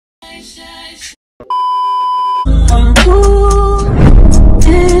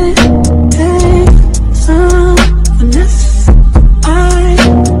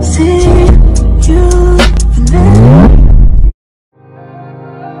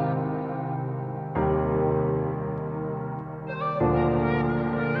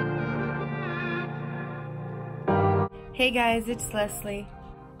Hey guys, it's Leslie.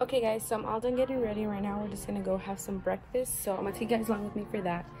 Okay guys, so I'm all done getting ready right now. We're just gonna go have some breakfast. So I'm gonna take you guys along with me for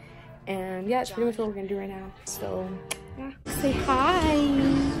that. And yeah, it's pretty much what we're gonna do right now. So yeah, say hi.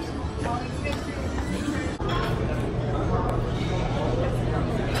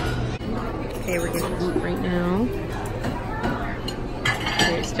 Okay, we're gonna eat right now.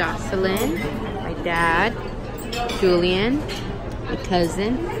 There's Jocelyn, my dad, Julian, my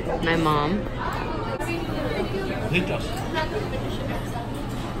cousin, my mom.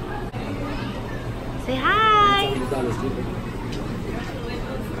 Say hi!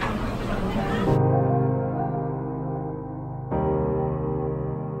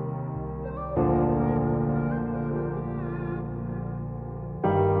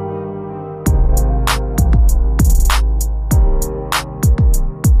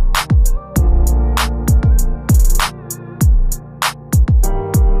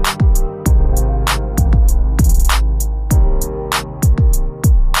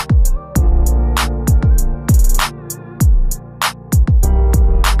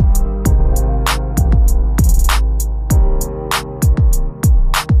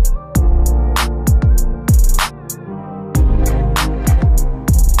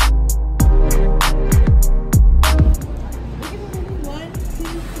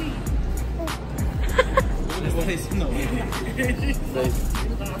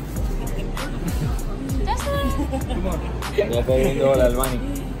 Ya está viendo la Albani.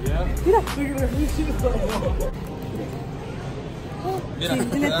 Mira.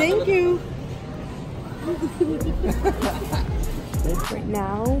 Thank you. Right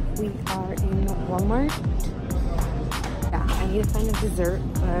now we are in Walmart. Yeah, I need to find a dessert,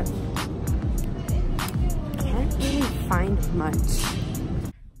 but I can't really find much.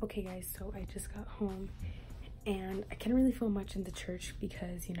 Okay guys, so I just got home and I can't really feel much in the church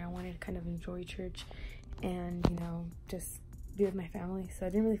because, you know, I wanted to kind of enjoy church and, you know, just be with my family. So I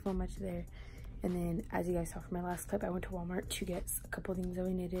didn't really feel much there. And then, as you guys saw from my last clip, I went to Walmart to get a couple things that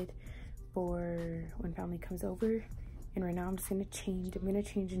we needed for when family comes over. And right now I'm just gonna change. I'm gonna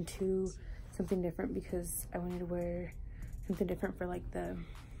change into something different because I wanted to wear something different for like the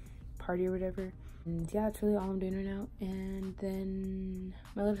party or whatever. And yeah, that's really all I'm doing right now. And then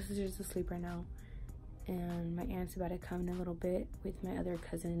my little sister's asleep right now. And my aunt's about to come in a little bit with my other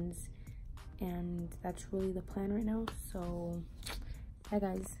cousins. And that's really the plan right now. So hi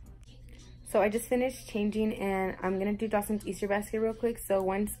guys. So I just finished changing and I'm gonna do Dawson's Easter basket real quick. So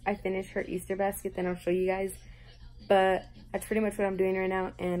once I finish her Easter basket, then I'll show you guys. But that's pretty much what I'm doing right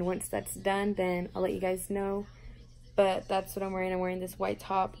now. And once that's done, then I'll let you guys know. But that's what I'm wearing. I'm wearing this white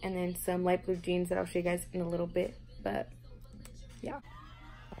top and then some light blue jeans that I'll show you guys in a little bit. But yeah.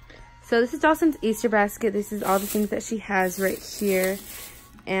 So this is Dawson's Easter basket. This is all the things that she has right here.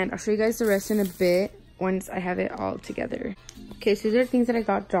 And I'll show you guys the rest in a bit once I have it all together. Okay, so these are things that I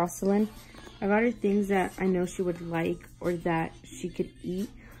got Jocelyn. I got her things that I know she would like or that she could eat.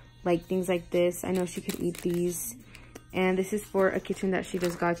 Like things like this. I know she could eat these. And this is for a kitchen that she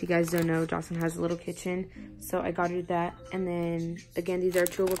just got. If you guys don't know, Jocelyn has a little kitchen. So I got her that. And then, again, these are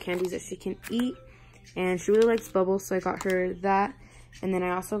chewable candies that she can eat. And she really likes bubbles, so I got her that. And then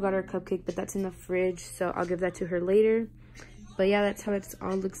I also got her a cupcake, but that's in the fridge. So I'll give that to her later. But yeah, that's how it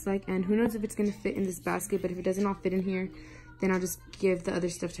all looks like. And who knows if it's going to fit in this basket. But if it doesn't all fit in here, then I'll just give the other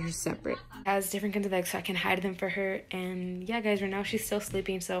stuff to her separate. It has different kinds of eggs, so I can hide them for her. And yeah, guys, right now she's still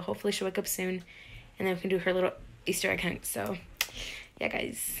sleeping. So hopefully she'll wake up soon. And then we can do her little Easter egg hunt. So yeah,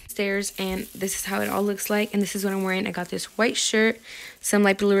 guys. Stairs, and this is how it all looks like. And this is what I'm wearing. I got this white shirt, some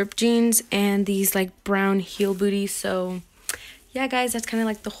light blue ripped jeans, and these like brown heel booties. So yeah, guys, that's kind of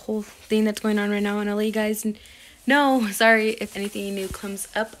like the whole thing that's going on right now. And I'll let you guys know, sorry if anything new comes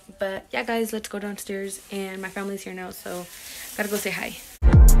up. But yeah, guys, let's go downstairs. And my family's here now, so gotta go say hi.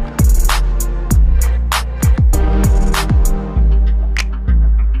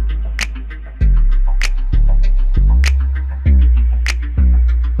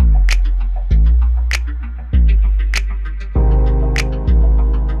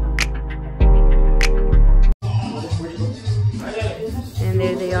 And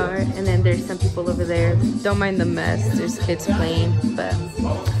there they are. And then there's some people over there. Don't mind the mess. There's kids playing. But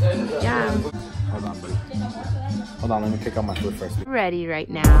yeah. Hold on, buddy. Hold on, let me pick up my food first. Ready right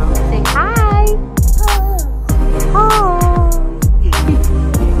now. Say hi. Hi.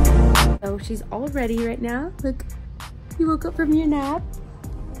 So she's all ready right now. Look. You woke up from your nap?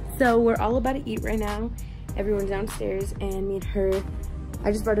 So we're all about to eat right now. Everyone's downstairs and me and her,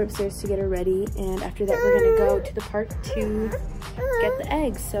 I just brought her upstairs to get her ready. And after that, we're gonna go to the park to get the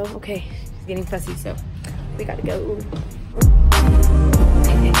eggs. So, okay, it's getting fussy, so we gotta go.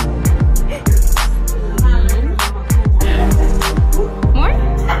 More?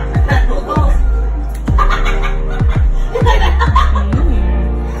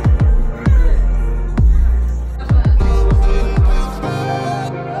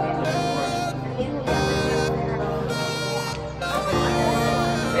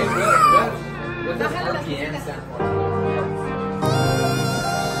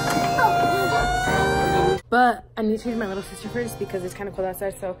 But I need to change my little sister first because it's kind of cold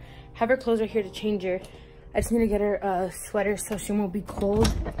outside, so have her clothes right here to change her. I just need to get her a sweater so she won't be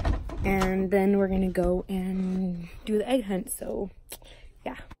cold, and then we're gonna go and do the egg hunt. So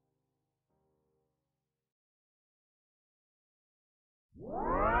yeah.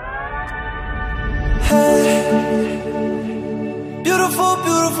 Beautiful,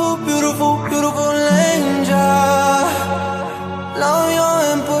 beautiful, beautiful, beautiful angel. Love your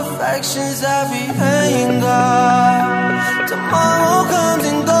imperfections, everything, God. Tomorrow comes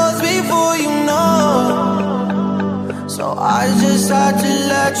and goes before you know. So I just had to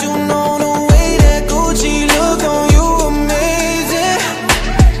let you know the way that Gucci look on you, amazing.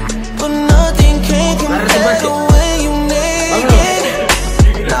 But nothing can compare the way you make it.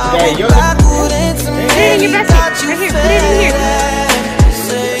 Now I'm backward into me, got you fed.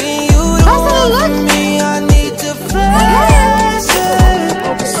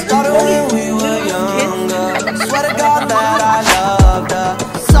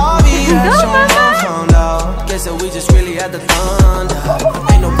 We just really had the thunder.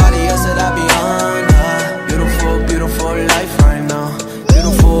 Ain't nobody else that I be under. Beautiful, beautiful life right now.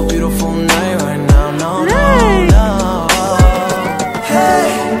 Beautiful, beautiful night right now. No, no, no. Hey.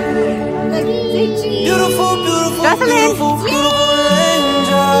 Beautiful, beautiful, beautiful, beautiful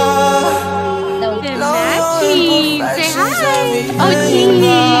angel. Say hi. Oh,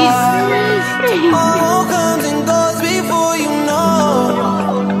 jeez. Tomorrow comes and goes before you know.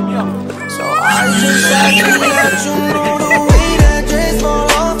 So I just had to let you know the way that dress fall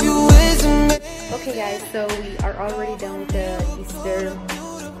off you is amazing. Okay guys, so we are already done with the Easter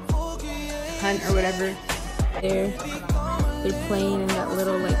hunt or whatever. They're playing in that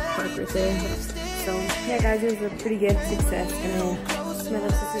little like park right there. So yeah guys, it was a pretty good success. And then my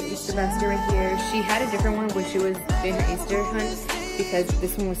little sister Easter basket right here. She had a different one when she was doing her Easter hunt because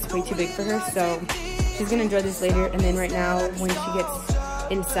this one was way too big for her. So she's gonna enjoy this later. And then right now when she gets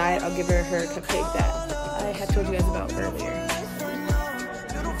inside, I'll give her her cupcake that I had told you guys about earlier.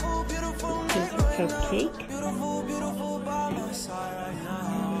 Cupcake.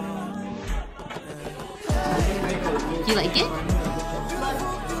 You like it?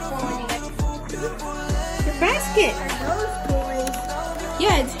 Your basket.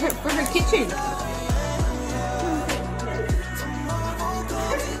 Yeah, it's for her kitchen.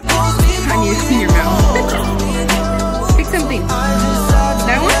 I need to see your mouth. Pick something.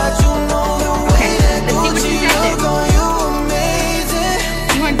 That one? Okay, let's see what you got there.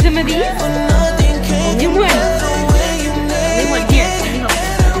 You want some of these? Only one. Only one. Here, let me help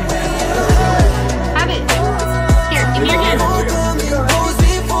you. Have it. Here, give me your hand. Both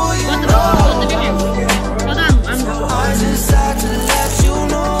of your hands. Hold on.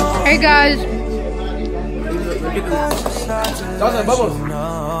 Hey guys. Dawson, bubbles.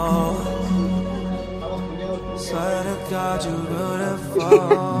 Swear to God, you beautiful.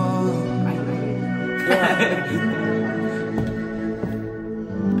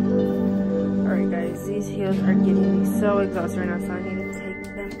 Alright guys, these heels are getting me so exhausted right now, so I need to take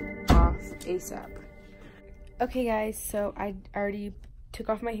them off ASAP. Okay guys, so I already took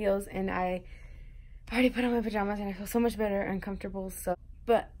off my heels and I already put on my pajamas and I feel so much better and comfortable. So,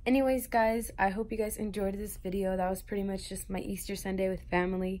 but anyways guys, I hope you guys enjoyed this video. That was pretty much just my Easter Sunday with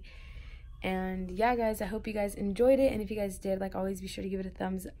family. And yeah guys, I hope you guys enjoyed it, and if you guys did, like always, be sure to give it a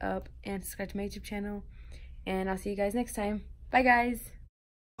thumbs up and subscribe to my YouTube channel, and I'll see you guys next time. Bye guys.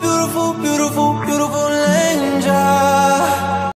 Beautiful, beautiful, beautiful angel.